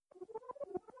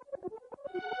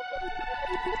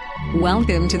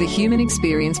Welcome to the Human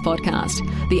Experience Podcast,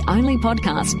 the only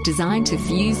podcast designed to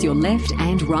fuse your left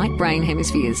and right brain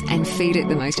hemispheres and feed it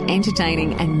the most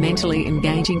entertaining and mentally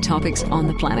engaging topics on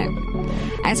the planet.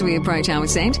 As we approach our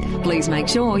ascent, please make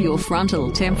sure your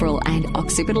frontal, temporal and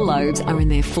occipital lobes are in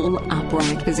their full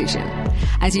upright position.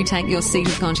 As you take your seat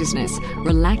of consciousness,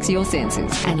 relax your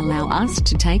senses and allow us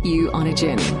to take you on a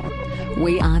journey.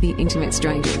 We are the Intimate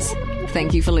Strangers.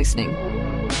 Thank you for listening.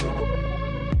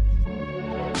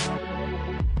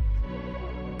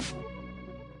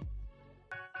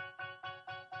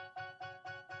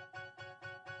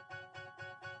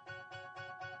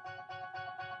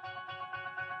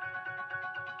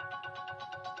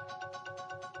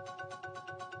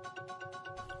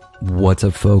 What's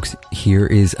up, folks? Here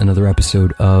is another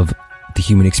episode of The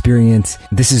Human Experience.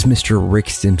 This is Mr. Rick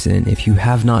Simpson. If you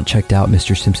have not checked out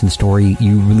Mr. Simpson's story,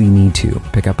 you really need to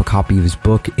pick up a copy of his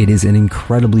book. It is an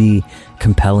incredibly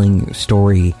compelling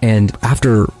story. And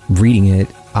after reading it,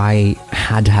 I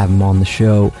had to have him on the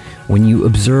show. When you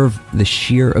observe the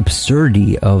sheer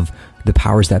absurdity of the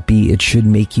powers that be, it should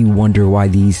make you wonder why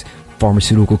these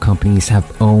pharmaceutical companies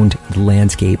have owned the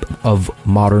landscape of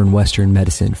modern Western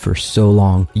medicine for so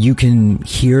long. You can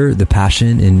hear the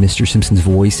passion in Mr. Simpson's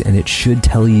voice, and it should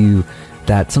tell you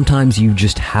that sometimes you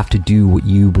just have to do what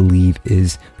you believe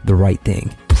is the right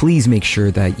thing. Please make sure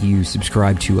that you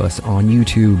subscribe to us on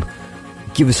YouTube,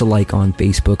 give us a like on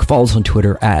Facebook, follow us on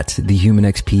Twitter at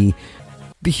TheHumanXP.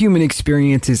 The Human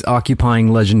Experience is occupying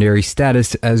legendary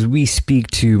status as we speak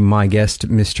to my guest,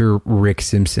 Mr. Rick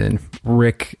Simpson.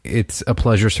 Rick, it's a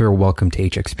pleasure, sir. Welcome to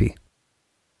HXP.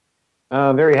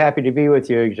 Very happy to be with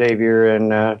you, Xavier.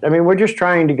 And we're just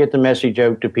trying to get the message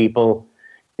out to people,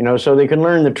 so they can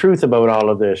learn the truth about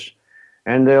all of this.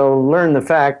 And they'll learn the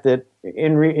fact that,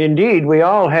 indeed, we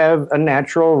all have a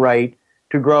natural right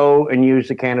to grow and use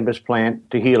the cannabis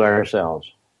plant to heal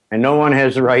ourselves. And no one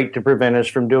has the right to prevent us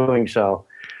from doing so.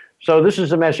 So this is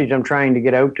the message I'm trying to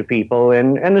get out to people,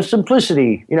 and the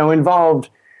simplicity, involved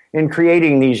in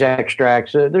creating these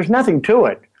extracts. There's nothing to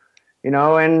it,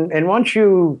 and once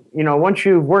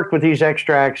you've worked with these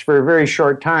extracts for a very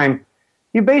short time,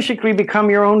 you basically become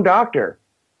your own doctor.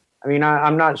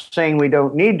 I'm not saying we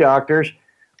don't need doctors,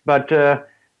 but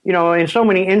in so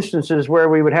many instances where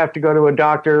we would have to go to a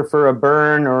doctor for a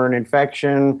burn or an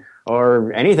infection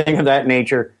or anything of that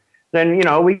nature, then,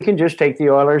 we can just take the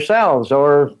oil ourselves,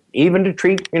 or even to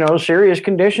treat, serious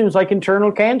conditions like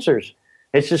internal cancers.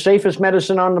 It's the safest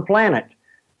medicine on the planet.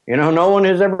 No one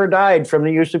has ever died from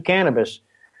the use of cannabis.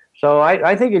 So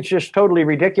I think it's just totally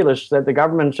ridiculous that the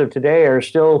governments of today are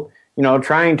still,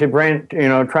 trying to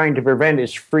prevent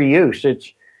its free use.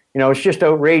 It's just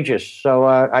outrageous. So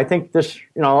I think this,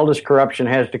 all this corruption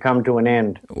has to come to an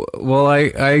end. Well, I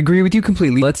agree with you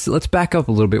completely. Let's back up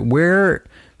a little bit.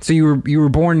 So you were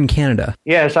born in Canada?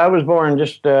 Yes, I was born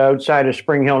just outside of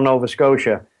Spring Hill, Nova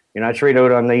Scotia. It's right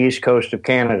out on the east coast of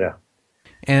Canada.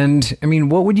 And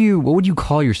what would you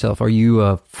call yourself? Are you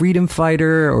a freedom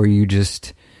fighter, or are you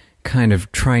just kind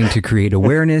of trying to create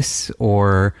awareness?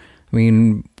 Or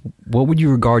what would you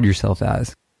regard yourself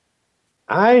as?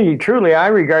 I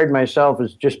regard myself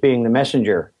as just being the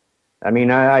messenger.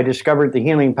 I discovered the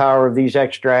healing power of these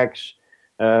extracts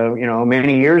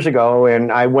many years ago,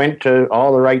 and I went to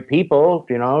all the right people,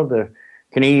 the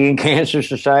Canadian Cancer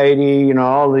Society,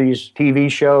 all these TV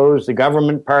shows, the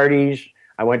government parties.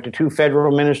 I went to 2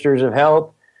 federal ministers of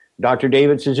health, Dr.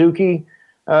 David Suzuki.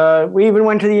 We even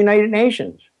went to the United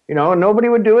Nations, and nobody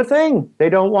would do a thing. They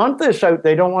don't want this out.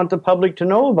 They don't want the public to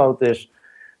know about this.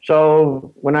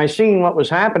 So when I seen what was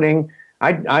happening,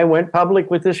 I went public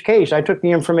with this case. I took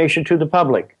the information to the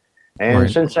public. And right.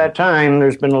 Since that time,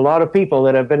 there's been a lot of people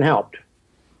that have been helped.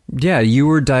 Yeah, you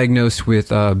were diagnosed with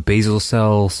basal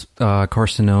cell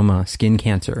carcinoma, skin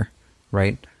cancer,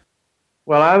 right?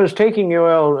 Well, I was taking the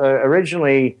oil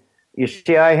originally. You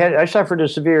see, I suffered a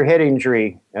severe head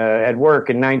injury at work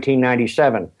in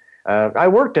 1997. I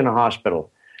worked in a hospital,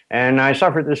 and I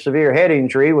suffered this severe head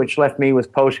injury, which left me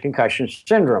with post-concussion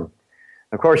syndrome.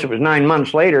 Of course, it was 9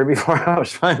 months later before I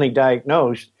was finally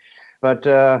diagnosed. But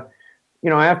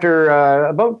after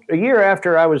about a year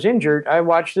after I was injured, I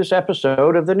watched this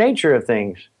episode of The Nature of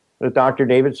Things with Dr.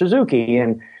 David Suzuki,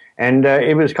 and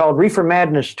it was called Reefer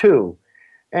Madness 2.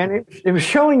 And it was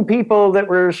showing people that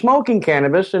were smoking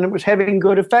cannabis, and it was having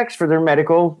good effects for their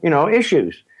medical,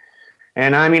 issues.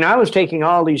 And I was taking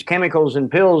all these chemicals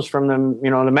and pills from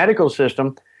the medical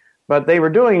system, but they were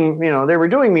doing me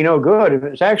no good. It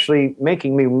was actually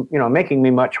making me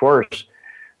much worse.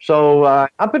 So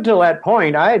up until that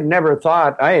point, I had never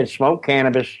thought I had smoked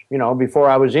cannabis, before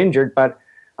I was injured, but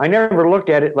I never looked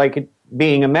at it like it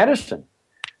being a medicine.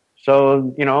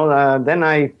 So, then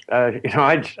I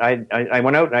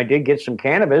went out and I did get some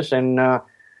cannabis, and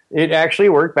it actually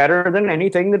worked better than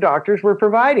anything the doctors were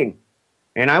providing.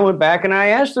 And I went back and I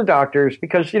asked the doctors,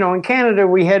 because, in Canada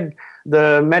we had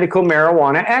the medical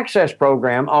marijuana access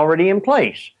program already in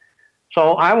place.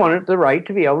 So I wanted the right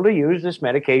to be able to use this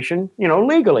medication,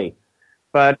 legally.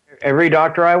 But every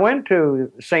doctor I went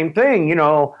to, same thing,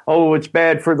 it's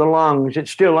bad for the lungs, it's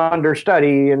still under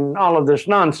study, and all of this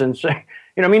nonsense.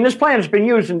 This plant has been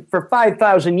used for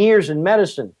 5,000 years in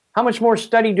medicine. How much more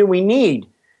study do we need?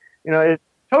 It's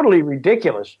totally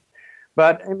ridiculous.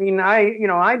 But,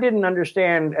 I didn't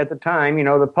understand at the time,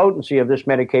 the potency of this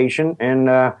medication. And,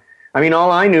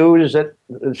 all I knew is that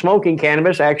smoking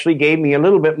cannabis actually gave me a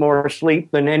little bit more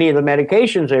sleep than any of the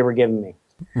medications they were giving me.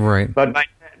 Right. But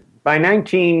by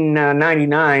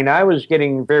 1999, I was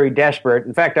getting very desperate.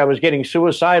 In fact, I was getting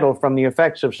suicidal from the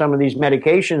effects of some of these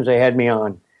medications they had me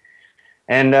on.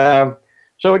 And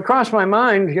so it crossed my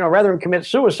mind, rather than commit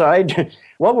suicide,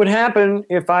 what would happen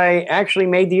if I actually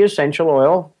made the essential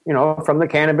oil, from the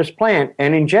cannabis plant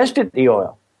and ingested the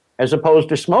oil, as opposed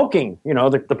to smoking,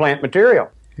 the plant material.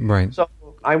 Right. So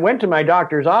I went to my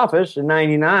doctor's office in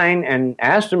 99 and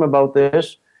asked him about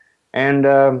this. And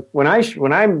when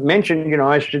I mentioned,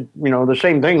 I should, the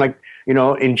same thing, like,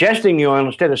 ingesting the oil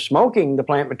instead of smoking the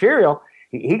plant material,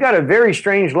 he got a very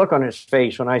strange look on his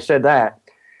face when I said that.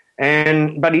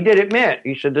 But he did admit,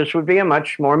 he said this would be a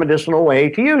much more medicinal way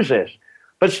to use this.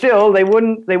 But still, they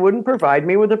wouldn't provide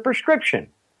me with a prescription.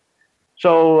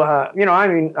 So,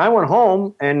 I went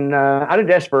home, and out of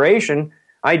desperation,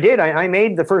 I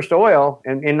made the first oil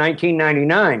in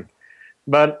 1999.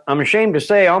 But I'm ashamed to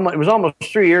say it was almost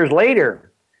 3 years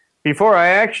later before I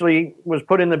actually was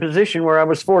put in the position where I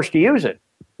was forced to use it.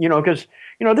 Because,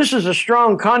 this is a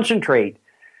strong concentrate.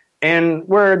 And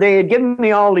where they had given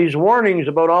me all these warnings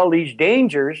about all these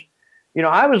dangers,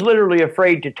 I was literally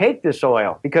afraid to take this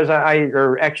oil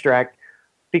or extract,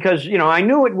 because, I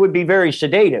knew it would be very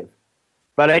sedative,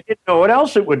 but I didn't know what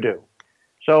else it would do.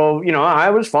 So, I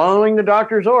was following the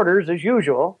doctor's orders as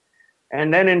usual.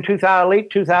 And then in late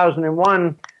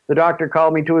 2001, the doctor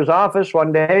called me to his office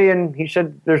one day, and he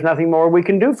said, "There's nothing more we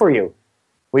can do for you.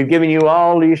 We've given you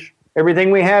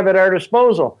everything we have at our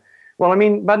disposal." Well,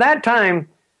 by that time,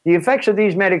 the effects of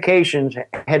these medications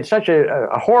had such a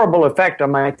horrible effect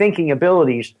on my thinking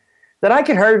abilities that I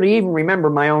could hardly even remember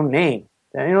my own name.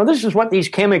 This is what these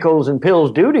chemicals and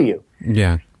pills do to you.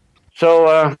 Yeah.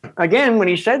 So, again, when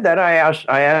he said that, I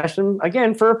asked him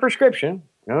again for a prescription.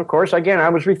 Of course, again, I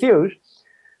was refused.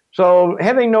 So,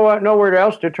 having nowhere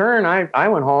else to turn, I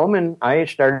went home and I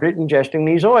started ingesting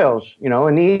these oils, in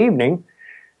the evening.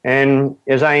 And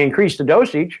as I increased the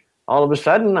dosage, all of a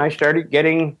sudden I started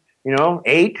getting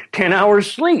 8-10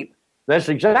 hours sleep. That's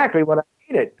exactly what I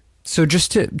needed. So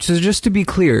just to be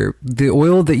clear, the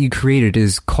oil that you created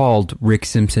is called Rick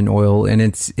Simpson oil, and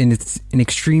it's an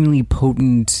extremely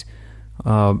potent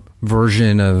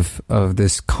version of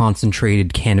this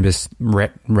concentrated cannabis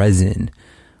resin.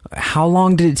 How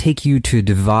long did it take you to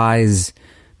devise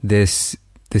this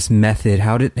method?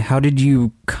 How did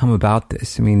you come about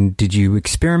this? Did you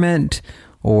experiment,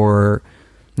 or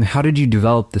how did you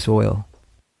develop this oil?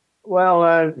 Well,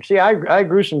 I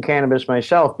grew some cannabis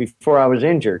myself before I was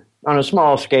injured on a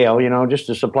small scale, just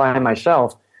to supply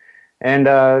myself. And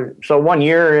so one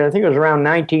year, I think it was around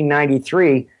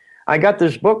 1993, I got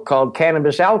this book called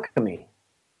Cannabis Alchemy.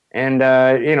 And,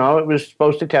 it was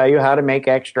supposed to tell you how to make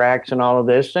extracts and all of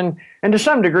this. And to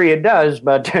some degree it does.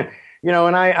 But,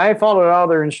 and I followed all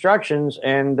their instructions,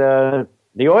 and the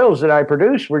oils that I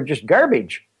produced were just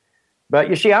garbage. But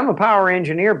you see, I'm a power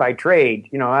engineer by trade.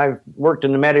 I've worked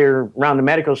in around the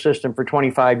medical system for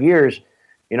 25 years,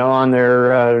 on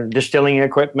their distilling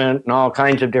equipment and all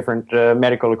kinds of different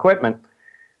medical equipment.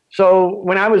 So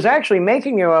when I was actually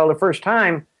making the oil the first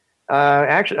time,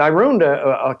 I ruined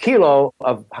a kilo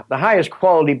of the highest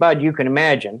quality bud you can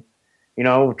imagine,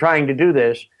 trying to do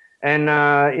this. And,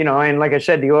 and like I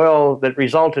said, the oil that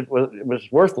resulted was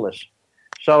worthless.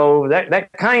 So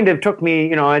that kind of took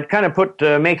me, it kind of put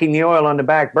making the oil on the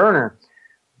back burner.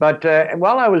 But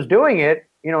while I was doing it,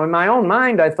 in my own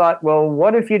mind, I thought, well,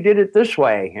 what if you did it this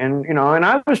way? And, and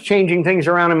I was changing things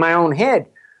around in my own head.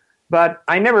 But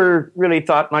I never really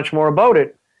thought much more about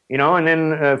it, and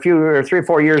then 3 or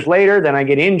 4 years later, then I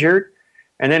get injured.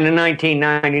 And then in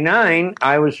 1999,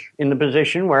 I was in the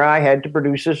position where I had to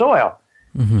produce this oil.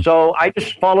 Mm-hmm. So I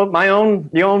just followed my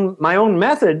own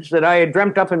methods that I had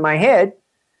dreamt up in my head.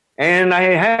 And I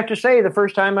have to say, the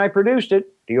first time I produced it,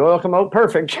 the oil came out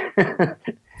perfect.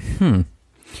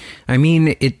 I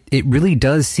mean, it really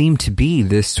does seem to be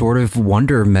this sort of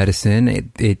wonder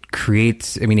medicine. It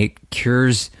creates, I mean, it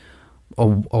cures a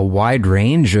wide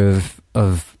range of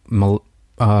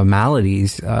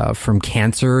maladies, from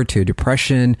cancer to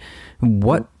depression.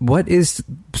 What is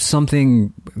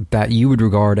something that you would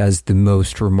regard as the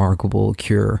most remarkable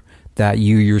cure that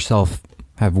you yourself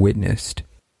have witnessed?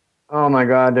 Oh my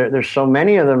God, there's so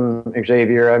many of them,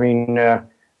 Xavier. I mean,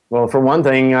 well, for one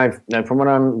thing, from what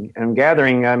I'm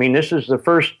gathering, I mean, this is the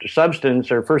first substance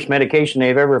or first medication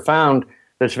they've ever found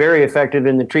that's very effective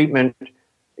in the treatment,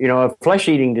 of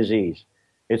flesh-eating disease.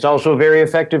 It's also very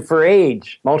effective for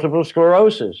AIDS, multiple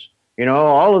sclerosis,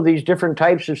 all of these different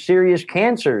types of serious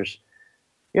cancers.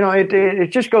 It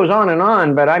just goes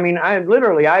on. But I mean,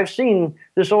 I've seen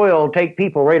this oil take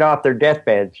people right off their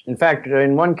deathbeds. In fact,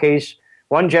 in one case,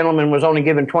 one gentleman was only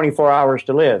given 24 hours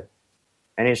to live.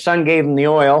 And his son gave him the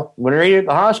oil when he was at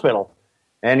the hospital.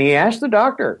 And he asked the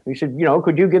doctor, he said,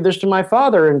 could you give this to my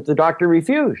father? And the doctor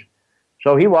refused.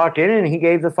 So he walked in and he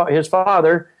gave his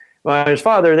father,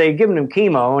 they'd given him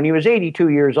chemo, and he was 82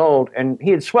 years old, and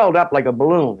he had swelled up like a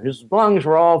balloon. His lungs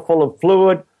were all full of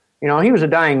fluid. He was a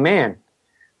dying man.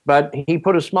 But he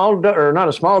put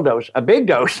a big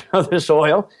dose of this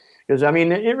oil, because, I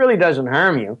mean, it really doesn't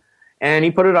harm you. And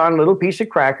he put it on a little piece of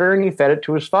cracker, and he fed it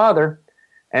to his father.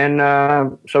 And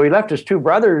so he left his two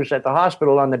brothers at the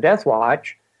hospital on the death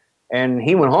watch, and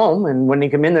he went home. And when he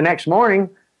came in the next morning,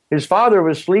 his father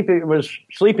was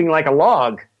sleeping like a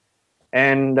log.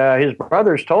 And his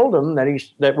brothers told him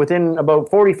that within about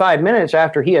 45 minutes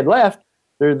after he had left,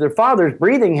 their father's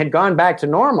breathing had gone back to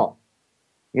normal.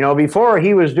 Before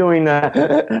he was doing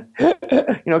the,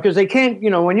 because they can't,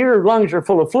 when your lungs are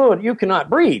full of fluid, you cannot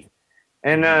breathe.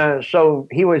 And so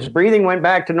his breathing went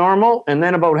back to normal, and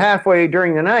then about halfway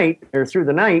through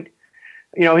the night,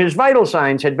 his vital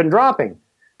signs had been dropping.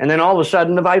 And then all of a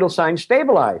sudden, the vital signs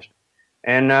stabilized.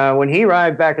 And when he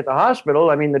arrived back at the hospital,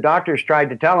 I mean, the doctors tried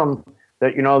to tell him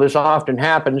that, this often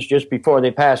happens just before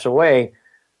they pass away.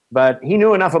 But he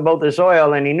knew enough about this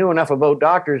oil, and he knew enough about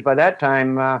doctors by that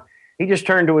time. He just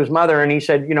turned to his mother and he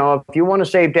said, if you want to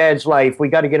save Dad's life, we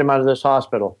got to get him out of this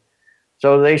hospital.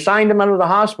 So they signed him out of the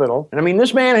hospital. And I mean,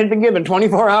 this man had been given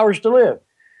 24 hours to live.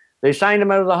 They signed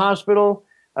him out of the hospital.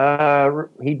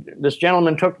 This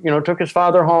gentleman took his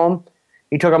father home.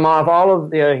 He took him off all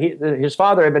of his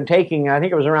father had been taking, I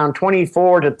think it was around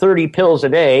 24 to 30 pills a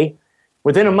day.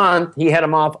 Within a month, he had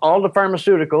him off all the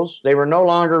pharmaceuticals. They were no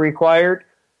longer required.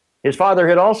 His father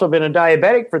had also been a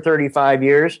diabetic for 35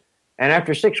 years. And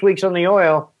after 6 weeks on the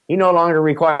oil, he no longer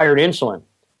required insulin.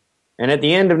 And at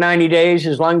the end of 90 days,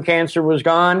 his lung cancer was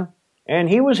gone, and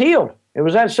he was healed. It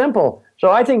was that simple. So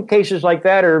I think cases like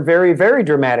that are very, very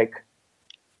dramatic.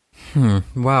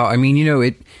 Wow. I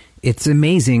mean, it's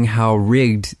amazing how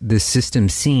rigged the system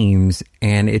seems,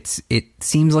 and it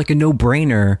seems like a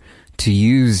no-brainer to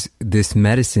use this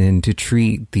medicine to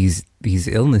treat these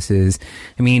illnesses.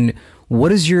 I mean,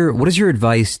 what is your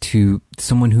advice to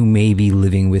someone who may be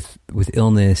living with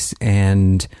illness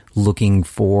and looking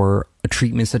for a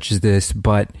treatment such as this,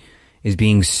 but is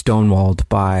being stonewalled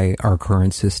by our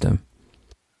current system?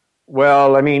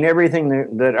 Well, I mean,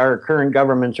 everything that our current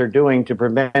governments are doing to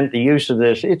prevent the use of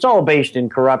this, it's all based in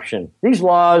corruption. These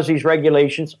laws, these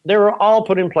regulations, they're all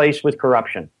put in place with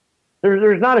corruption.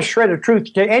 There's not a shred of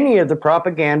truth to any of the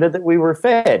propaganda that we were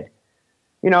fed.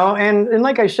 And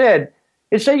like I said,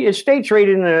 it states right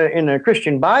in the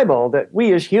Christian Bible that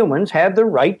we as humans have the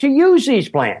right to use these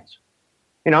plants.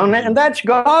 And that's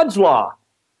God's law.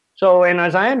 So, and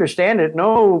as I understand it,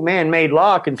 no man-made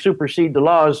law can supersede the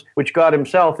laws which God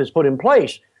himself has put in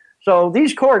place. So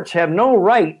these courts have no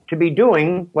right to be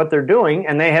doing what they're doing,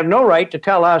 and they have no right to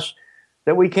tell us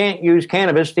that we can't use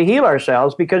cannabis to heal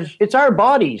ourselves, because it's our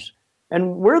bodies.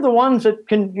 And we're the ones that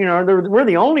can, we're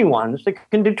the only ones that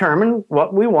can determine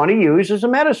what we want to use as a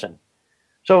medicine.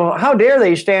 So how dare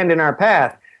they stand in our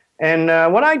path? And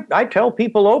what I tell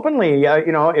people openly,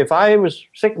 if I was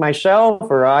sick myself,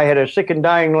 or I had a sick and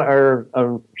dying,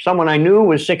 or someone I knew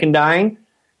was sick and dying,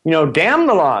 damn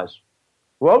the laws.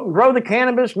 Well, grow the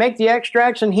cannabis, make the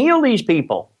extracts, and heal these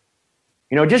people.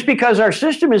 Just because our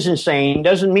system is insane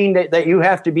doesn't mean that you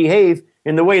have to behave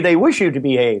in the way they wish you to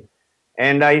behave.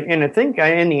 And I think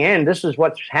in the end, this is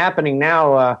what's happening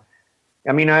now.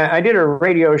 I did a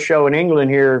radio show in England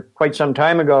here quite some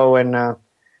time ago, and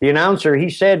the announcer,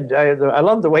 he said, I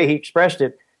love the way he expressed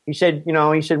it. He said,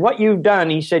 what you've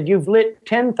done, he said, you've lit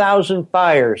 10,000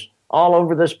 fires all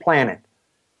over this planet.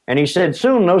 And he said,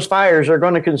 soon those fires are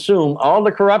going to consume all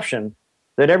the corruption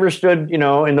that ever stood, in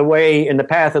the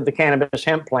path of the cannabis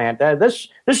hemp plant. This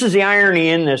is the irony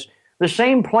in this. The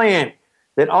same plant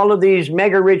that all of these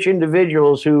mega rich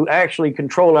individuals who actually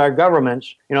control our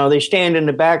governments, they stand in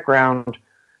the background,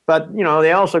 but,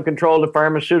 they also control the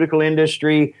pharmaceutical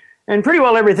industry and pretty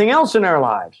well everything else in our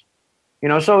lives.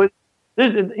 So,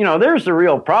 there's the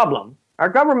real problem. Our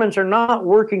governments are not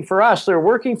working for us. They're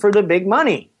working for the big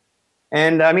money.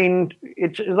 And I mean,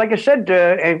 it's like I said,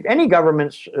 any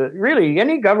governments, really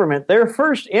any government, their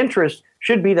first interest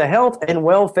should be the health and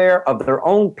welfare of their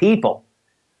own people.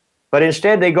 But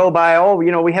instead they go by,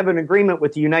 we have an agreement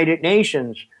with the United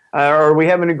Nations, or we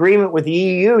have an agreement with the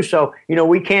EU, so,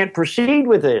 we can't proceed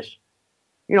with this.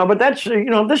 But that's,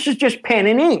 this is just pen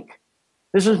and ink.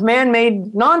 This is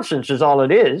man-made nonsense is all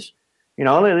it is.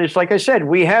 It's like I said,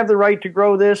 we have the right to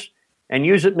grow this and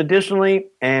use it medicinally.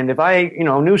 And if I,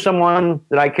 knew someone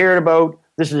that I cared about,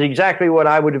 this is exactly what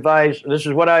I would advise. This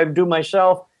is what I would do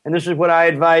myself, and this is what I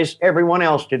advise everyone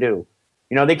else to do.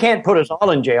 They can't put us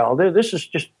all in jail. This is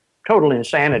just total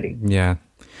insanity. Yeah.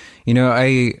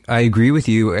 I agree with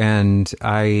you, and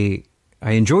I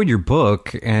enjoyed your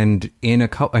book, and in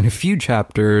a few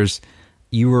chapters,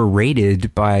 you were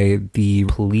raided by the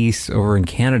police over in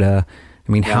Canada.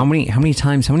 I mean, how many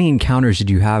encounters did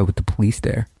you have with the police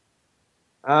there?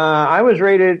 I was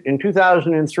raided in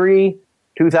 2003,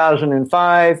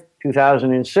 2005,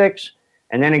 2006,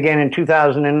 and then again in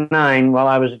 2009 while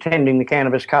I was attending the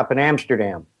Cannabis Cup in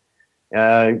Amsterdam.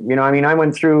 I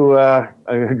went through,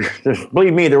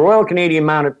 believe me, the Royal Canadian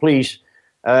Mounted Police,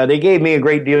 they gave me a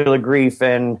great deal of grief,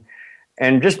 and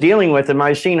just dealing with them,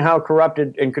 I've seen how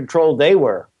corrupted and controlled they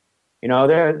were.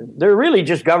 They're really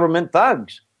just government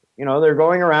thugs. They're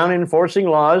going around enforcing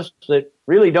laws that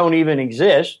really don't even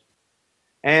exist.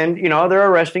 And, they're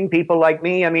arresting people like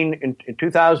me. I mean, in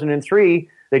 2003,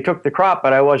 they took the crop,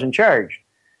 but I wasn't charged.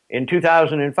 In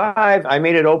 2005, I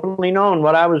made it openly known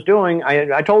what I was doing.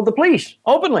 I told the police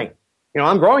openly,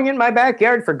 I'm growing in my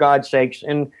backyard, for God's sakes.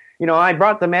 And, I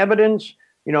brought them evidence,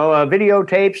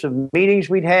 videotapes of meetings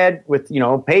we'd had with,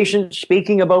 patients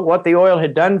speaking about what the oil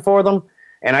had done for them.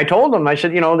 And I told them, I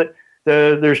said, that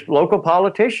there's local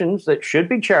politicians that should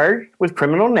be charged with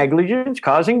criminal negligence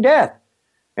causing death.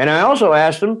 And I also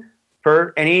asked them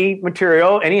for any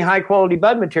material, any high-quality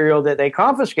bud material that they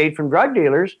confiscate from drug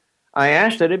dealers. I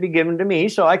asked that it be given to me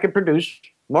so I could produce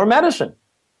more medicine.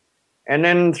 And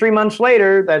then 3 months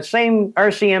later, that same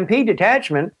RCMP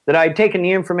detachment that I'd taken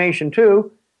the information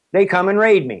to, they come and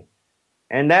raid me.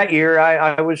 And that year,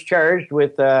 I was charged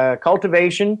with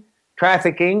cultivation,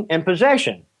 trafficking, and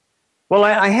possession. Well,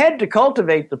 I had to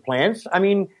cultivate the plants. I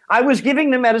mean, I was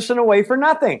giving the medicine away for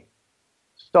nothing.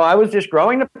 So I was just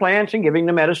growing the plants and giving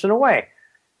the medicine away.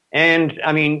 And,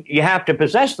 I mean, you have to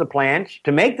possess the plants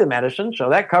to make the medicine, so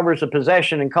that covers the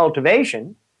possession and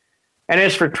cultivation. And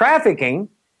as for trafficking,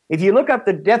 if you look up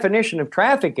the definition of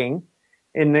trafficking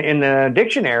in the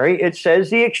dictionary, it says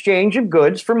the exchange of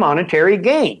goods for monetary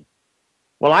gain.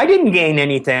 Well, I didn't gain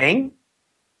anything.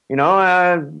 They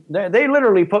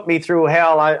literally put me through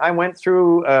hell. I went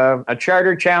through a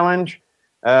charter challenge.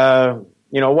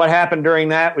 What happened during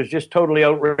that was just totally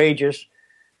outrageous.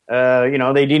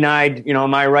 They denied,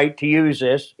 my right to use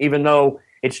this, even though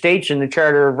it states in the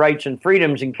Charter of Rights and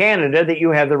Freedoms in Canada that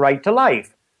you have the right to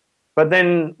life. But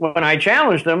then when I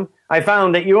challenged them, I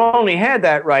found that you only had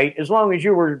that right as long as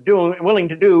you were willing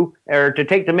to do or to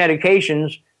take the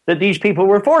medications that these people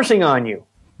were forcing on you.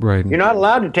 Right. You're not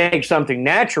allowed to take something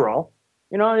natural.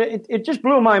 It just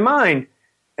blew my mind.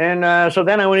 And so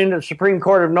then I went into the Supreme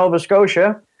Court of Nova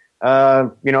Scotia,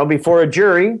 before a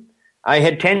jury. I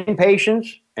had 10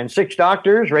 patients and 6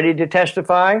 doctors ready to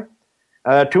testify.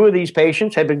 2 of these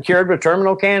patients had been cured with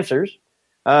terminal cancers.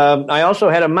 I also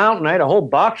had I had a whole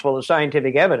box full of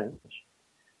scientific evidence.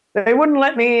 They wouldn't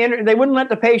let me enter, they wouldn't let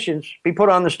the patients be put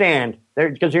on the stand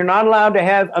because you're not allowed to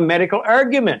have a medical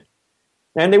argument.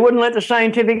 And they wouldn't let the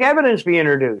scientific evidence be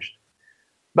introduced.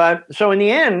 But so in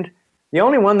the end, the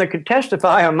only one that could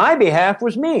testify on my behalf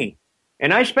was me.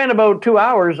 And I spent about 2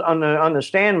 hours on the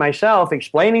stand myself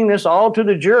explaining this all to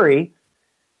the jury.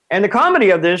 And the comedy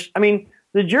of this, I mean,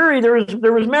 the jury,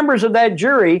 there was members of that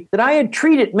jury that I had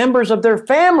treated members of their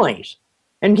families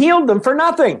and healed them for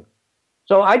nothing.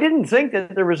 So I didn't think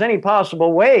that there was any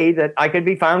possible way that I could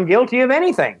be found guilty of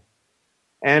anything.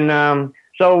 And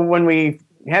so when we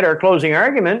had our closing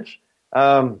arguments,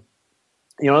 the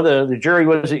jury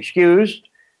was excused.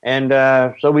 And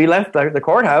so we left the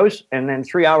courthouse, and then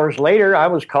 3 hours later, I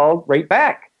was called right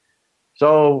back.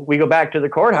 So we go back to the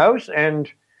courthouse,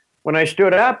 and when I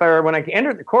stood up, or when I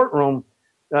entered the courtroom,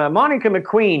 Monica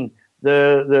McQueen,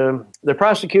 the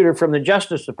prosecutor from the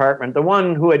Justice Department, the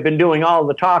one who had been doing all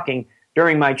the talking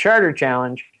during my charter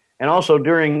challenge and also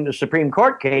during the Supreme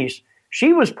Court case,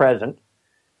 she was present.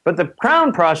 But the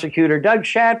Crown prosecutor, Doug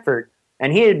Shatford,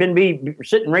 and he had been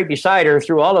sitting right beside her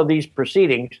through all of these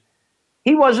proceedings,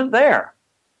 he wasn't there.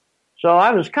 So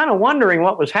I was kind of wondering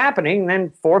what was happening. And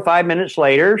then 4 or 5 minutes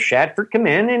later, Shatford came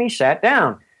in and he sat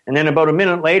down. And then about a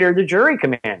minute later, the jury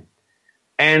came in.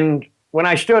 And when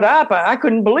I stood up, I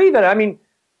couldn't believe it. I mean,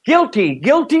 guilty,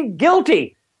 guilty,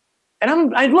 guilty.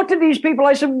 And I looked at these people.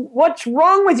 I said, what's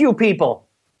wrong with you people?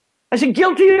 I said,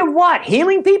 guilty of what?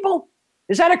 Healing people?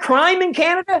 Is that a crime in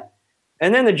Canada?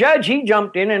 And then the judge, he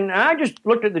jumped in, and I just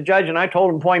looked at the judge, and I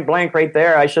told him point blank right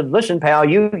there. I said, listen, pal,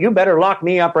 you better lock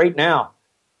me up right now,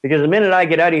 because the minute I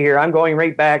get out of here, I'm going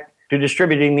right back to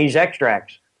distributing these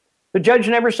extracts. The judge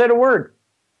never said a word,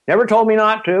 never told me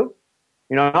not to.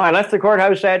 You know, I left the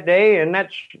courthouse that day, and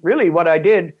that's really what I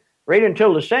did right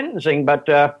until the sentencing. But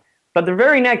the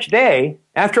very next day,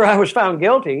 after I was found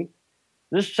guilty,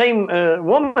 this same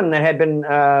woman that had been,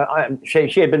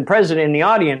 she had been present in the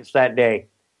audience that day,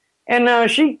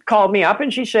 and she called me up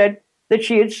and she said that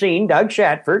she had seen Doug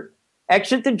Shatford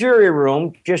exit the jury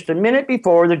room just a minute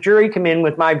before the jury came in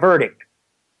with my verdict.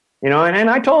 You know, and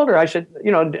I told her, I said,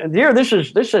 you know, dear, this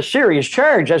is a serious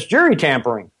charge. That's jury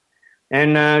tampering.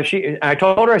 And I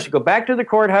told her, I said, go back to the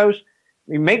courthouse,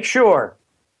 make sure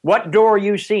what door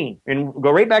you seen, and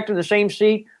go right back to the same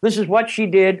seat. This is what she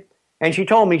did. And she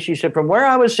told me, she said, from where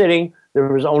I was sitting, there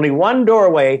was only one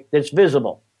doorway that's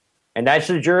visible. And that's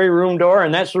the jury room door,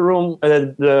 and that's the room,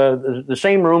 the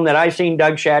same room that I seen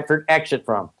Doug Shatford exit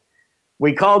from.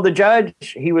 We called the judge.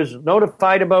 He was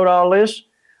notified about all this.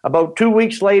 About 2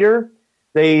 weeks later,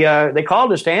 they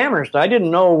called us to Amherst. I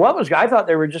didn't know what was. I thought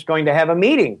they were just going to have a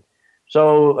meeting.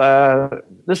 So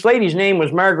this lady's name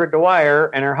was Margaret Dwyer,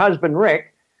 and her husband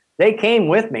Rick. They came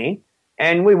with me,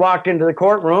 and we walked into the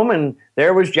courtroom, and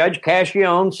there was Judge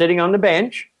Cashionne sitting on the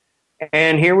bench,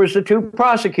 and here was the two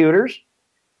prosecutors,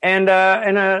 and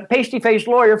a pasty-faced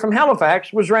lawyer from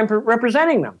Halifax was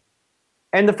representing them.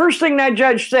 And the first thing that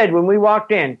judge said when we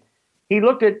walked in, he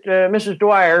looked at Mrs.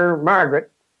 Dwyer,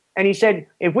 Margaret, and he said,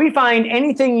 if we find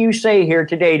anything you say here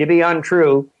today to be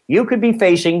untrue, you could be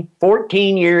facing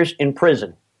 14 years in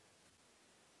prison.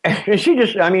 And she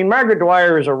just, I mean, Margaret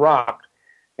Dwyer is a rock.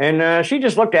 And she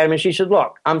just looked at him and she said,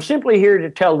 look, I'm simply here to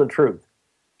tell the truth.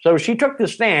 So she took the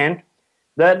stand.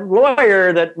 That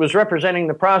lawyer that was representing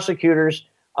the prosecutors,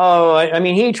 I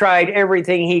mean, he tried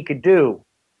everything he could do,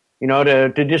 you know,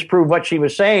 to disprove what she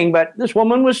was saying, but this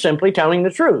woman was simply telling the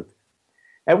truth.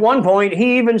 At one point,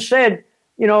 he even said,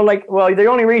 you know, like, well, the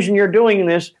only reason you're doing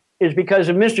this is because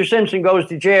if Mr. Simpson goes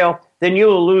to jail, then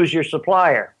you'll lose your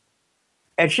supplier.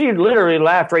 And she literally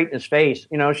laughed right in his face.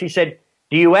 You know, she said,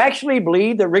 do you actually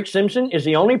believe that Rick Simpson is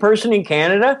the only person in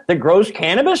Canada that grows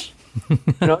cannabis? You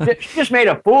know, she just made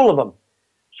a fool of him.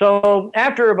 So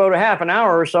after about a half an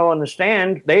hour or so on the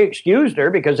stand, they excused her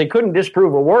because they couldn't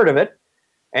disprove a word of it.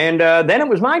 And then it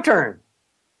was my turn.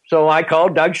 So I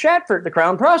called Doug Shatford, the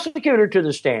Crown prosecutor, to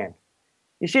the stand.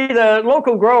 You see, the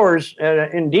local growers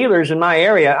and dealers in my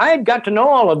area, I had got to know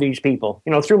all of these people,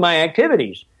 you know, through my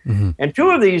activities. Mm-hmm. And two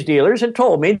of these dealers had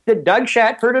told me that Doug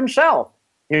Shatford himself,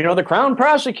 you know, the Crown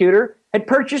prosecutor, had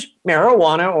purchased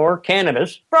marijuana or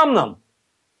cannabis from them.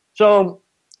 So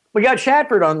we got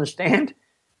Shatford on the stand,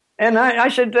 and I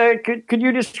said, could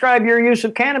you describe your use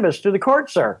of cannabis to the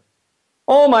court, sir?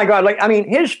 Oh, my God. Like, I mean,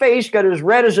 his face got as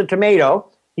red as a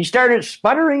tomato. He started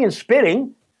sputtering and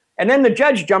spitting. And then the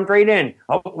judge jumped right in.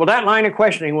 Oh, well, that line of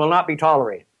questioning will not be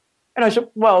tolerated. And I said,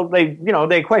 well,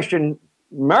 they questioned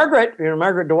Margaret,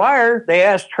 Margaret Dwyer. They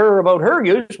asked her about her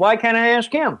use. Why can't I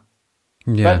ask him?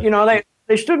 Yeah. But,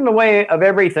 they stood in the way of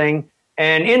everything.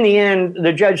 And in the end,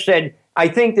 the judge said, I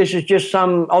think this is just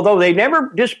although they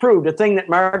never disproved a thing that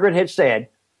Margaret had said,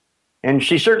 and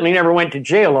she certainly never went to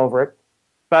jail over it,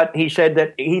 but he said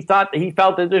that he felt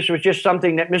that this was just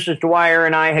something that Mrs. Dwyer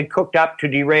and I had cooked up to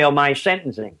derail my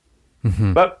sentencing.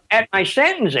 Mm-hmm. But at my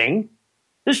sentencing,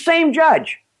 the same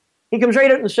judge, he comes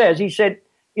right out and says, he said,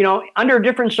 you know, under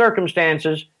different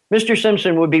circumstances, Mr.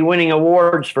 Simpson would be winning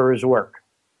awards for his work.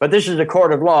 But this is a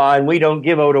court of law, and we don't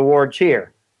give out awards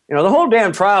here. You know, the whole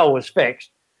damn trial was fixed.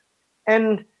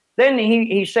 And then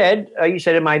he said,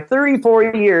 in my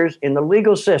 34 years in the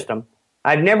legal system,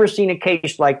 I've never seen a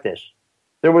case like this.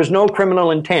 There was no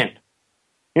criminal intent.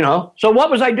 You know, so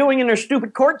what was I doing in their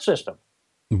stupid court system?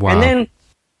 Wow. And then,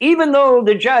 even though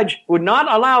the judge would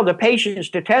not allow the patients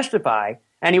to testify,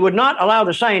 and he would not allow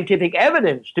the scientific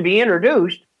evidence to be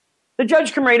introduced, the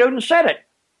judge came right out and said it.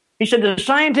 He said the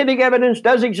scientific evidence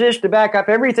does exist to back up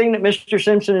everything that Mr.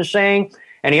 Simpson is saying,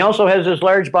 and he also has this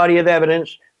large body of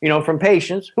evidence, from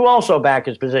patients who also back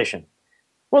his position.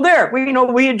 Well,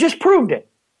 we had just proved it.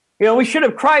 We should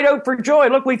have cried out for joy.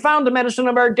 Look, we found the medicine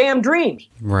of our damn dreams.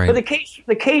 Right. But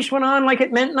the case went on like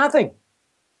it meant nothing.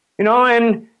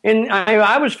 And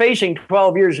I was facing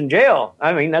 12 years in jail.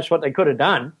 I mean, that's what they could have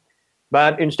done.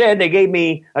 But instead, they gave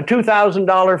me a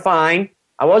 $2,000 fine.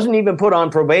 I wasn't even put on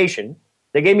probation.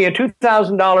 They gave me a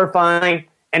 $2,000 fine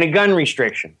and a gun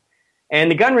restriction.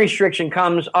 And the gun restriction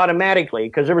comes automatically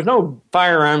because there was no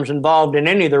firearms involved in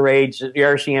any of the raids that the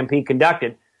RCMP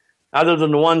conducted, other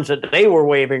than the ones that they were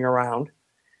waving around.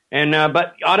 And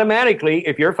but automatically,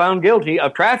 if you're found guilty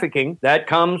of trafficking, that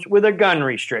comes with a gun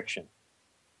restriction.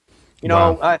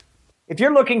 Wow. If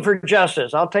you're looking for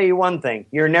justice, I'll tell you one thing.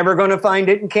 You're never going to find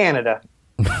it in Canada.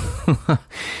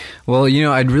 Well,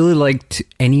 I'd really like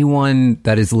anyone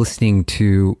that is listening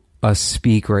to us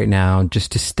speak right now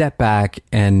just to step back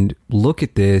and look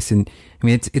at this. And I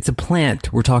mean, it's a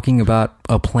plant. We're talking about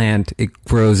a plant. It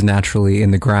grows naturally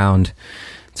in the ground.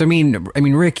 So, I mean,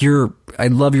 Rick, I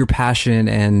love your passion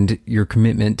and your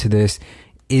commitment to this.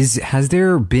 Has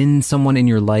there been someone in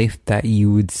your life that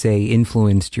you would say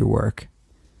influenced your work?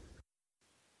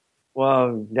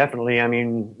 Well, definitely. I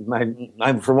mean,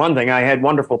 for one thing, I had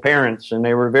wonderful parents, and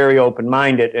they were very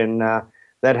open-minded, and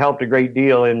that helped a great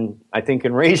deal in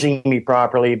raising me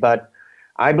properly. But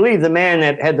I believe the man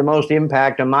that had the most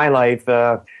impact on my life,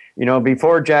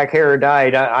 before Jack Herer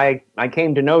died, I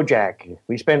came to know Jack.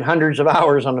 We spent hundreds of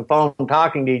hours on the phone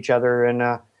talking to each other,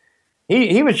 and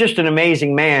he was just an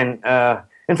amazing man.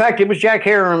 In fact, it was Jack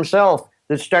Herer himself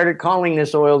that started calling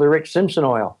this oil the Rick Simpson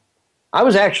oil. I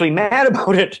was actually mad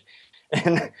about it.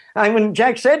 And when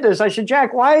Jack said this, I said,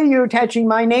 Jack, why are you attaching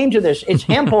my name to this? It's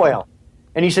hemp oil.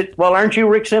 And he said, well, aren't you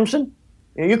Rick Simpson?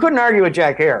 You couldn't argue with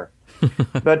Jack Herer.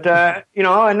 But,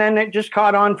 and then it just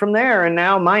caught on from there. And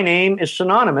now my name is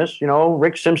synonymous,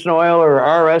 Rick Simpson oil or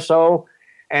RSO.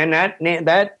 And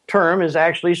that term is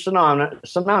actually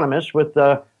synonymous with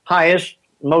the highest,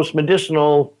 most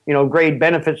medicinal, grade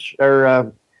benefits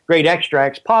or grade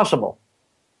extracts possible.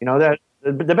 That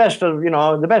the best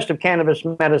of cannabis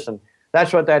medicine.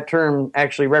 That's what that term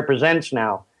actually represents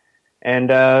now. And,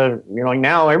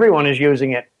 now everyone is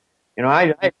using it.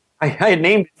 I had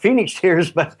named it Phoenix Tears,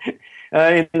 but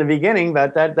in the beginning,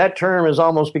 but that term has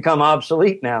almost become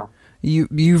obsolete now.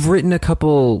 You've written a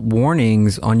couple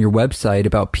warnings on your website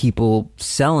about people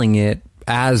selling it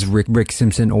as Rick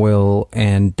Simpson oil,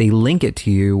 and they link it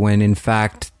to you when in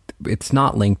fact it's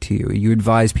not linked to you. You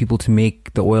advise people to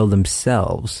make the oil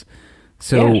themselves.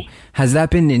 So yes. Has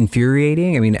that been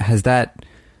infuriating? I mean, has that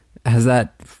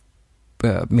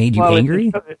made you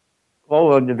angry?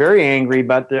 Very angry,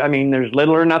 but there's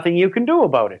little or nothing you can do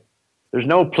about it. There's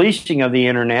no policing of the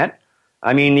internet.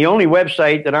 I mean, the only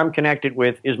website that I'm connected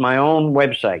with is my own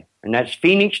website, and that's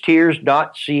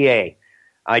phoenixtears.ca.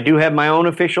 I do have my own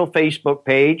official Facebook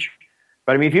page,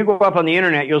 but if you go up on the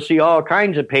internet, you'll see all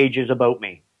kinds of pages about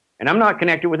me, and I'm not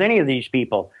connected with any of these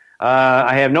people.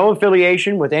 I have no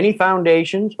affiliation with any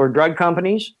foundations or drug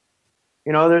companies,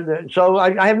 so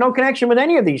I have no connection with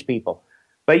any of these people.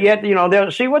 But yet,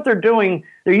 they'll see what they're doing.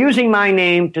 They're using my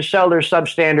name to sell their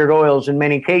substandard oils in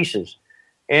many cases.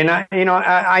 And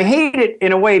I hate it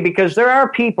in a way because there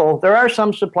are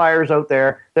some suppliers out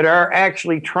there that are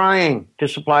actually trying to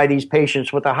supply these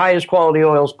patients with the highest quality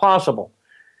oils possible.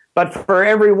 But for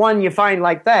every one you find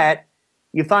like that,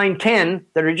 you find 10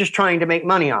 that are just trying to make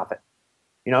money off it.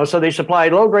 So they supply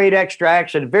low-grade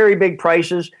extracts at very big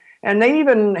prices, and they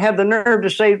even have the nerve to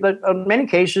say that in many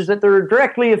cases that they're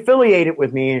directly affiliated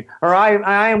with me or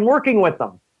I am working with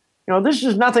them. This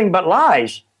is nothing but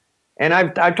lies. And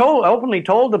I've openly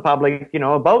told the public,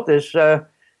 about this. I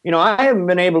haven't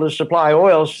been able to supply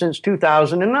oils since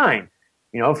 2009.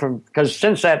 Because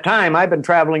since that time I've been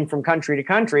traveling from country to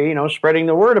country, spreading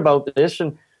the word about this,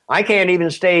 and I can't even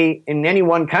stay in any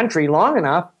one country long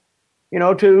enough,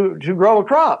 to grow a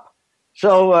crop.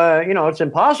 So, it's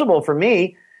impossible for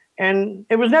me. And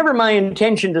it was never my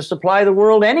intention to supply the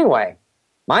world anyway.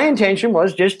 My intention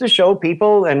was just to show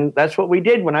people, and that's what we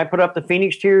did when I put up the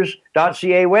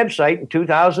phoenixtears.ca website in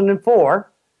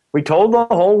 2004. We told the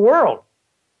whole world,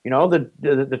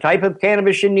 the type of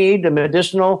cannabis you need, the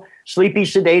medicinal, sleepy,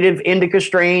 sedative indica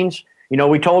strains.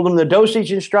 We told them the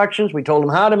dosage instructions. We told them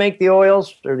how to make the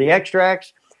oils or the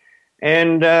extracts.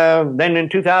 And then in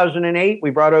 2008,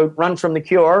 we brought out Run From the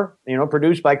Cure,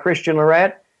 produced by Christian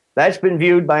Lorette. That's been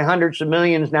viewed by hundreds of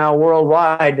millions now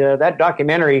worldwide. That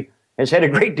documentary has had a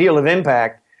great deal of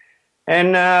impact.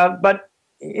 And but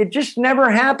it just never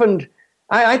happened.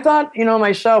 I thought,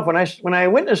 myself, when I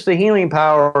witnessed the healing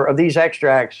power of these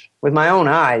extracts with my own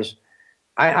eyes,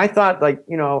 I thought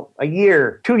a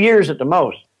year, 2 years at the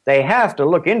most, they have to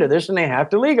look into this and they have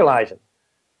to legalize it.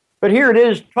 But here it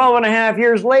is 12 and a half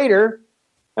years later,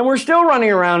 and we're still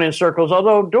running around in circles,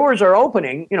 although doors are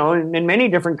opening, in many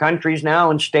different countries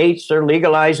now and states are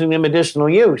legalizing the medicinal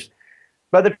use.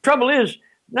 But the trouble is,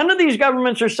 none of these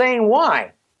governments are saying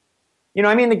why.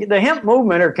 The hemp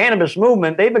movement or cannabis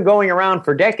movement, they've been going around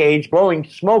for decades, blowing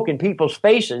smoke in people's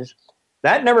faces.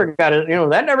 That never got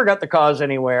the cause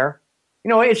anywhere.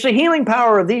 It's the healing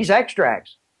power of these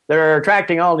extracts that are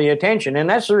attracting all the attention. And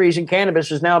that's the reason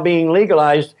cannabis is now being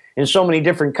legalized in so many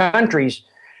different countries.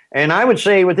 And I would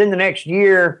say within the next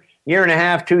year and a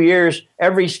half, 2 years,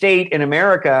 every state in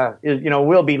America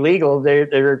will be legal.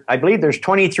 I believe there's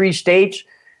 23 states,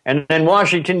 and then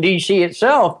Washington, D.C.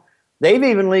 itself, they've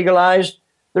even legalized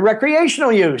the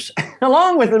recreational use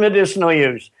along with the medicinal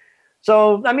use.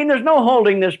 So, there's no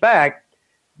holding this back.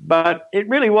 But it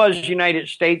really was United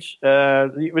States.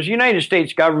 It was United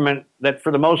States government that,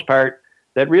 for the most part,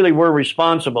 that really were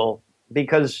responsible.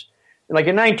 Because, like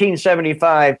in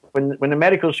 1975, when the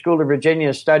Medical School of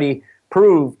Virginia study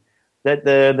proved that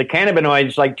the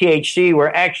cannabinoids like THC were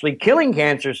actually killing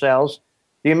cancer cells,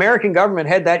 the American government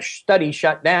had that study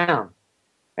shut down.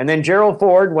 And then Gerald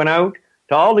Ford went out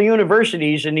to all the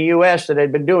universities in the U.S. that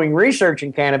had been doing research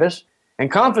in cannabis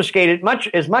and confiscated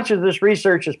as much of this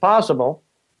research as possible.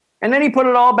 And then he put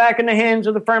it all back in the hands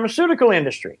of the pharmaceutical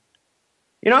industry.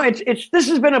 This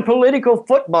has been a political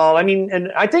football.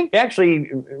 And I think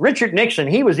actually Richard Nixon,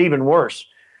 he was even worse.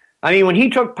 When he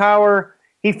took power,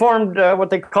 he formed what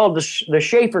they called the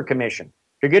Schaefer Commission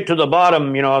to get to the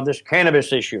bottom, of this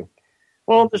cannabis issue.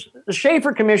 Well, the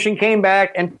Schaefer Commission came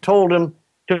back and told him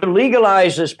to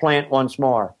legalize this plant once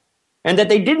more, and that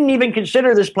they didn't even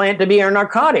consider this plant to be a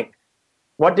narcotic.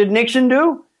 What did Nixon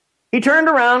do? He turned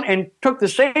around and took the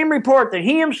same report that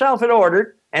he himself had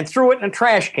ordered and threw it in a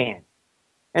trash can.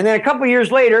 And then a couple of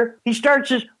years later, he starts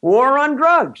his war on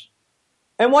drugs.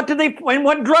 And what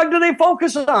drug do they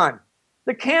focus on?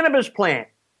 The cannabis plant.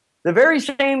 The very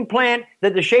same plant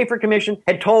that the Schaefer Commission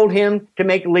had told him to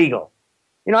make legal.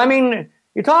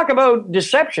 You talk about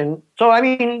deception. So,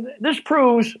 this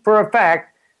proves for a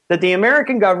fact that the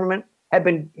American government have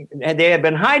been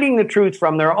hiding the truth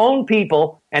from their own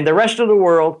people and the rest of the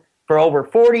world for over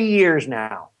 40 years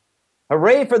now.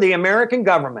 Hooray for the American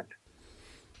government.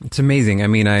 It's amazing.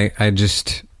 I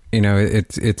just,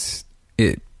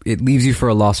 it leaves you for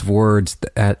a loss of words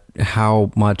at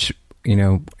how much,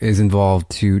 is involved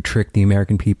to trick the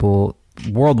American people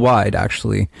worldwide,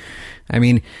 actually.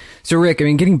 So Rick,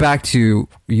 getting back to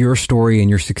your story and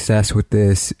your success with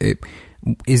this,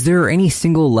 is there any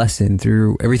single lesson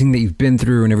through everything that you've been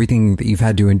through and everything that you've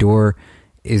had to endure?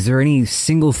 Is there any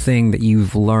single thing that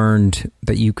you've learned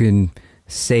that you can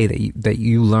say that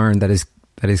you learned that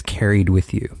is carried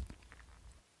with you?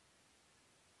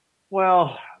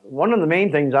 Well, one of the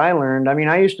main things I learned,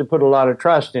 I used to put a lot of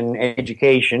trust in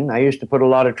education. I used to put a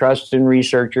lot of trust in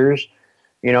researchers,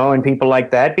 and people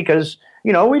like that because,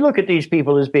 we look at these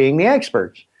people as being the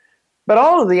experts. But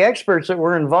all of the experts that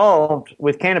were involved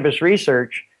with cannabis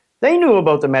research, they knew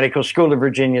about the Medical School of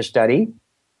Virginia study.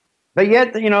 But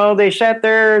yet, they sat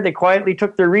there, they quietly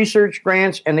took their research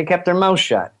grants, and they kept their mouth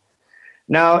shut.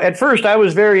 Now, at first, I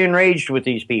was very enraged with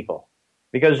these people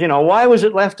because, why was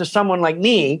it left to someone like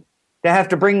me to have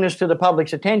to bring this to the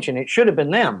public's attention? It should have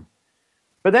been them.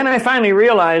 But then I finally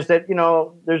realized that,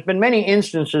 there's been many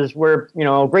instances where,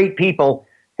 great people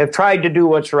have tried to do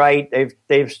what's right.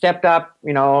 They've stepped up,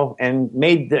 and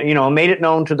made it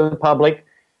known to the public.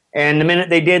 And the minute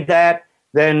they did that,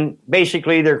 then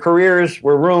basically their careers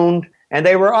were ruined and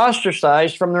they were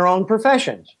ostracized from their own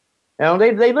professions.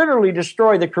 They literally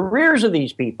destroy the careers of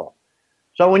these people.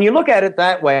 So when you look at it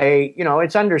that way,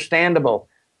 it's understandable.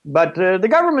 But the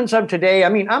governments of today,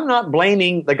 I'm not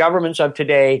blaming the governments of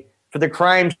today for the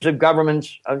crimes of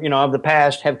governments, of the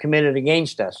past have committed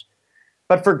against us.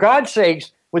 But for God's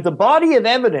sakes, with the body of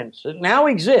evidence that now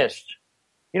exists,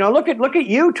 look at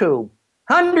YouTube.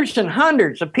 Hundreds and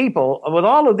hundreds of people with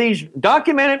all of these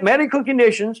documented medical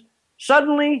conditions,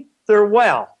 suddenly they're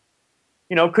well.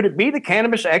 Could it be the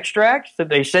cannabis extracts that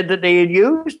they said that they had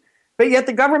used? But yet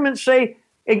the governments say,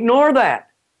 ignore that.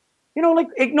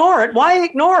 Ignore it. Why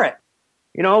ignore it?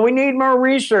 We need more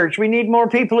research. We need more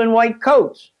people in white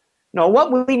coats.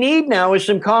 What we need now is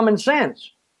some common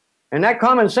sense. And that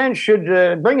common sense should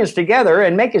bring us together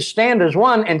and make us stand as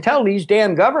one and tell these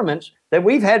damn governments that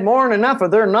we've had more than enough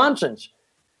of their nonsense.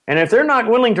 And if they're not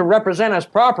willing to represent us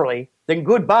properly, then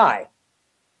goodbye.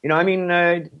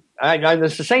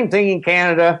 It's the same thing in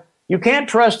Canada. You can't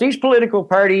trust these political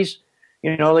parties.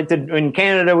 In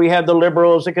Canada, we have the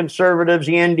Liberals, the Conservatives,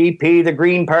 the NDP, the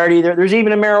Green Party. There's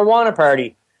even a marijuana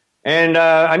party. And,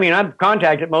 I've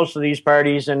contacted most of these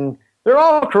parties, and They're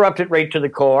all corrupted right to the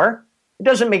core. It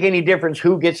doesn't make any difference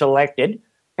who gets elected.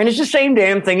 And it's the same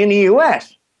damn thing in the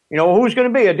U.S. Who's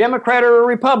going to be, a Democrat or a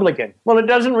Republican? Well, it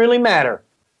doesn't really matter,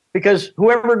 because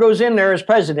whoever goes in there as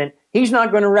president, he's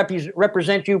not going to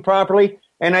represent you properly.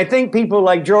 And I think people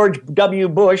like George W.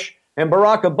 Bush and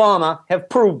Barack Obama have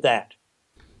proved that.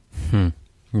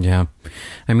 Yeah.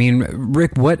 I mean,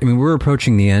 Rick, we're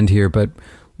approaching the end here, but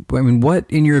what,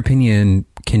 in your opinion,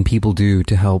 can people do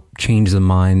to help change the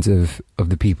minds of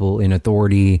the people in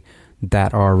authority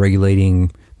that are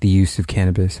regulating the use of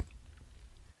cannabis?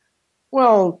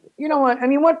 Well, you know what?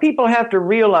 What people have to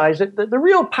realize is that the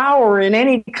real power in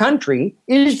any country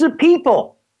is the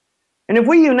people. And if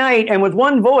we unite and with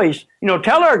one voice,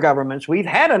 tell our governments we've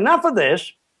had enough of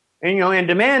this, and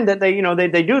demand that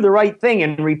they do the right thing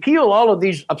and repeal all of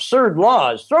these absurd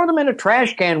laws, throw them in a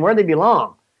trash can where they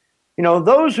belong.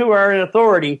 Those who are in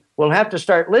authority will have to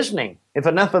start listening if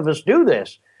enough of us do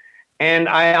this. And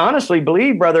I honestly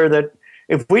believe, brother, that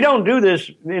if we don't do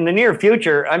this in the near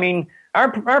future,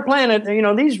 our planet,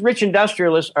 these rich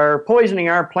industrialists are poisoning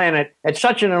our planet at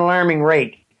such an alarming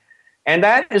rate. And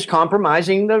that is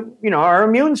compromising our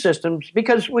immune systems,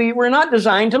 because we're not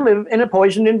designed to live in a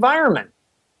poisoned environment.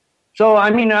 So,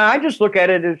 I just look at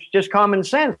it as just common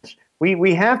sense.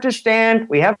 We have to stand,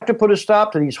 we have to put a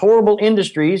stop to these horrible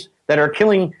industries that are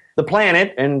killing the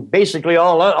planet and basically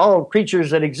all creatures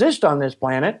that exist on this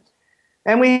planet.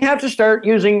 And we have to start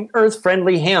using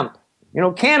earth-friendly hemp.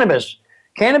 Cannabis.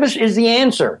 Cannabis is the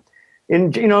answer.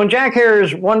 In Jack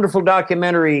Here's wonderful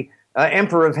documentary,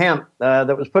 Emperor of Hemp,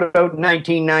 that was put out in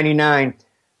 1999,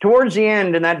 towards the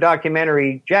end in that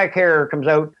documentary, Jack Here comes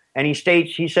out and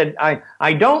he said,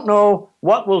 I don't know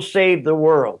what will save the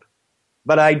world,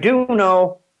 but I do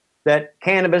know that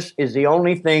cannabis is the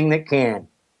only thing that can.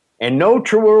 And no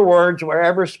truer words were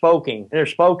ever spoken.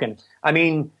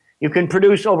 You can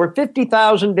produce over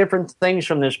 50,000 different things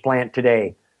from this plant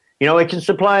today.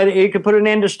 It can put an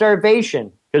end to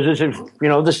starvation, because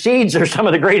the seeds are some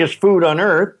of the greatest food on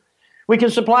earth. We can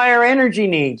supply our energy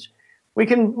needs. We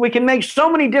can make so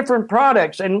many different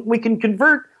products, and we can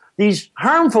convert these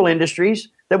harmful industries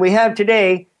that we have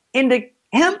today into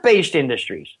hemp-based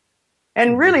industries.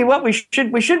 And really we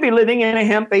should be living in a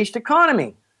hemp-based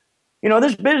economy.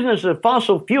 This business of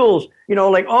fossil fuels,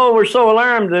 we're so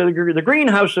alarmed, the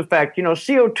greenhouse effect,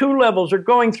 CO2 levels are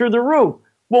going through the roof.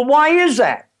 Well, why is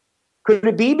that? Could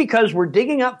it be because we're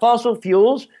digging up fossil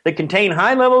fuels that contain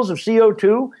high levels of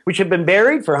CO2, which have been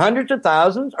buried for hundreds of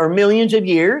thousands or millions of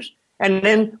years? And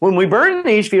then when we burn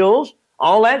these fuels,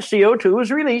 all that CO2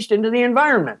 is released into the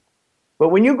environment. But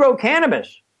when you grow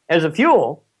cannabis as a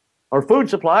fuel or food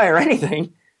supply or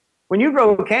anything, when you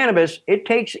grow cannabis, it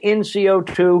takes in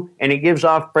CO2 and it gives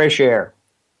off fresh air.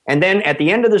 And then at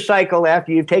the end of the cycle,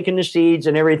 after you've taken the seeds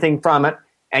and everything from it,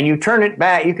 and you turn it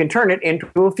back, you can turn it into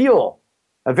a fuel.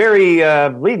 A very,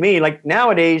 believe me, like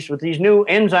nowadays with these new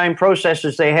enzyme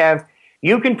processes they have,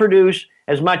 you can produce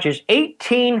as much as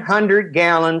 1,800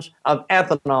 gallons of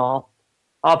ethanol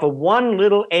off of one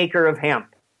little acre of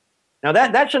hemp. Now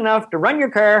that's enough to run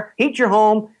your car, heat your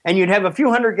home, and you'd have a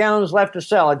few hundred gallons left to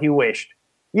sell if you wished.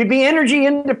 You'd be energy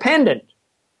independent.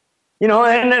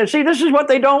 And see, this is what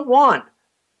they don't want.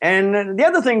 And the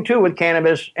other thing too with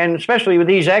cannabis, and especially with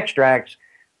these extracts,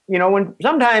 when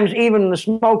sometimes even the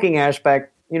smoking aspect,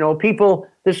 people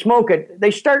that smoke it, they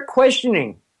start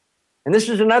questioning. And this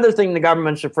is another thing the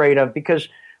government's afraid of, because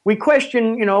we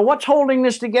question, what's holding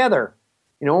this together?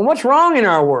 And what's wrong in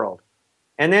our world?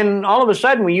 And then all of a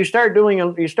sudden, when you start doing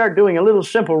a little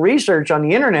simple research on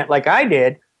the internet like I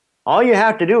did, all you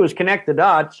have to do is connect the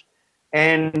dots,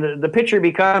 and the picture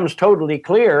becomes totally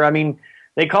clear.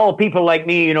 They call people like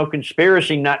me,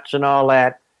 conspiracy nuts and all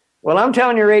that. Well, I'm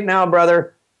telling you right now,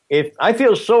 brother, if I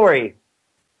feel sorry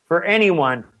for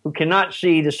anyone who cannot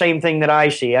see the same thing that I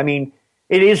see. It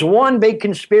is one big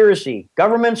conspiracy.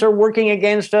 Governments are working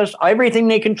against us. Everything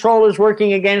they control is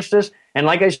working against us. And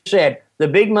like I said, the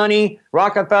big money,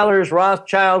 Rockefellers,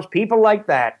 Rothschilds, people like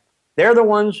that, they're the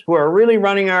ones who are really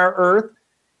running our earth.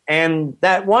 And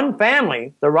that one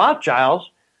family, the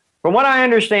Rothschilds, from what I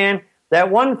understand,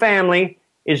 that one family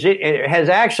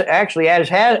has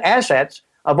assets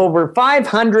of over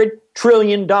 $500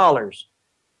 trillion.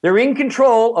 They're in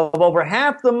control of over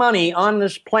half the money on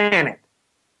this planet.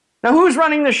 Now, who's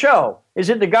running the show? Is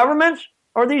it the governments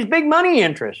or these big money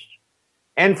interests?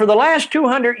 And for the last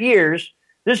 200 years,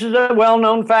 this is a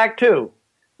well-known fact too.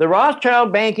 The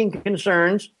Rothschild banking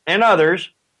concerns and others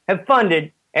have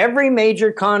funded every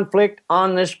major conflict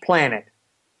on this planet.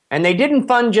 And they didn't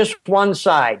fund just one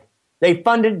side. They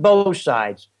funded both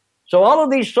sides. So all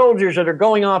of these soldiers that are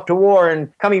going off to war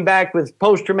and coming back with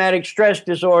post-traumatic stress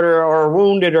disorder or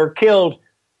wounded or killed,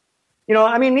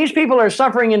 these people are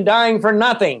suffering and dying for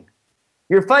nothing.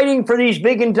 You're fighting for these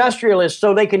big industrialists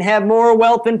so they can have more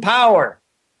wealth and power.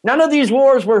 None of these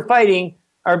wars we're fighting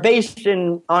are based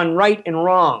on right and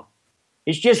wrong.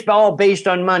 It's just all based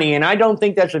on money, and I don't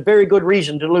think that's a very good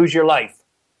reason to lose your life.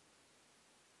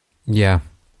 Yeah,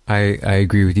 I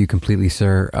agree with you completely,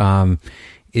 sir.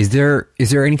 Is there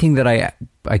anything that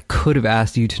I could have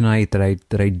asked you tonight that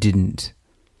I didn't?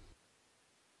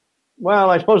 Well,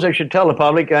 I suppose I should tell the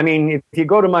public. I mean, if you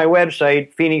go to my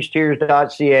website,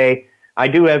 phoenixtears.ca, I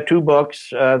do have 2 books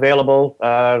available.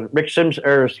 Phoenix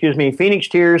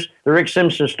Tears, The Rick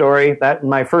Simpson Story, that's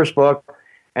my first book,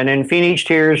 and then Phoenix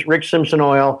Tears, Rick Simpson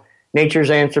Oil, Nature's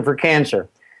Answer for Cancer.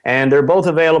 And they're both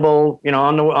available,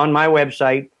 on my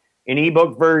website in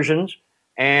ebook versions,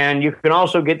 and you can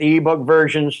also get the ebook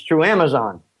versions through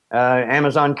Amazon,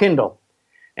 Amazon Kindle.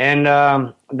 And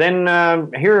then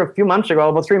here a few months ago,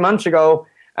 about 3 months ago,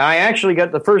 I actually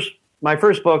got my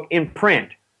first book in print.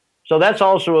 So that's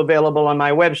also available on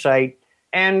my website.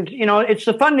 And, it's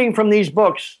the funding from these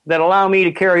books that allow me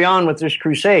to carry on with this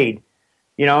crusade,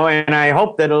 and I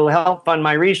hope that it'll help fund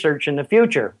my research in the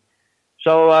future.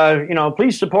 So,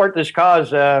 please support this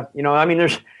cause.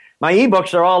 There's my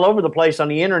ebooks are all over the place on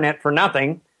the internet for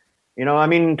nothing.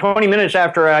 20 minutes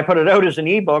after I put it out as an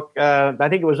ebook, I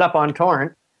think it was up on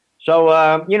torrent.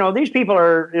 So, these people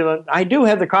are, I do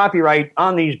have the copyright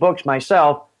on these books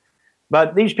myself,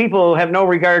 but these people have no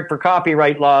regard for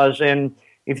copyright laws. And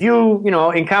if you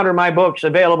encounter my books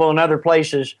available in other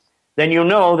places, then you'll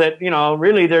know that,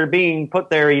 really they're being put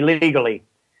there illegally.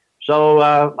 So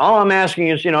all I'm asking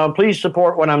is, please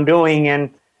support what I'm doing.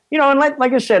 And, and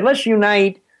like I said, let's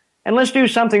unite and let's do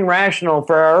something rational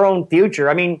for our own future.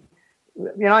 I mean,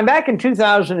 I'm back in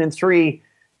 2003.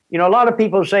 A lot of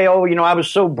people say, oh, I was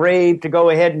so brave to go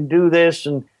ahead and do this.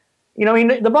 And,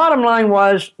 the bottom line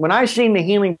was when I seen the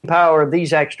healing power of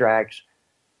these extracts,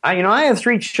 I have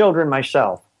 3 children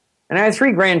myself, and I have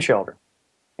 3 grandchildren.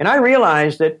 And I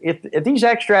realized that if these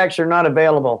extracts are not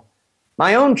available,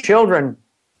 my own children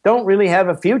don't really have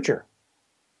a future,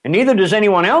 and neither does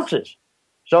anyone else's.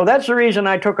 So that's the reason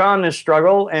I took on this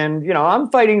struggle, and, I'm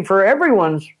fighting for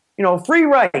everyone's, free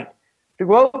right to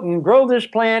go out and grow this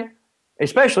plant,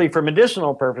 especially for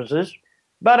medicinal purposes.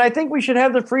 But I think we should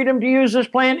have the freedom to use this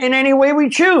plant in any way we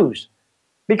choose.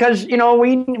 Because,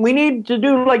 we need to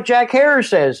do like Jack Herer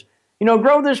says,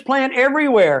 grow this plant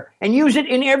everywhere and use it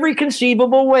in every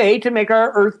conceivable way to make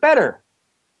our earth better.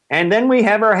 And then we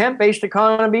have our hemp-based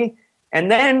economy,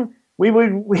 and then we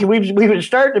would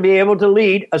start to be able to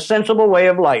lead a sensible way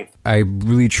of life. I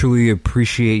really, truly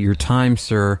appreciate your time,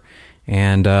 sir.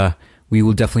 And we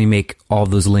will definitely make all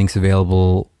those links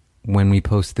available when we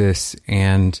post this.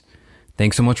 And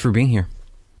thanks so much for being here.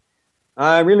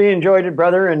 I really enjoyed it,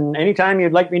 brother. And anytime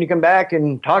you'd like me to come back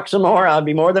and talk some more, I'd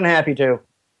be more than happy to.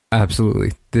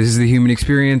 Absolutely. This is The Human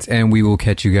Experience, and we will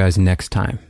catch you guys next time.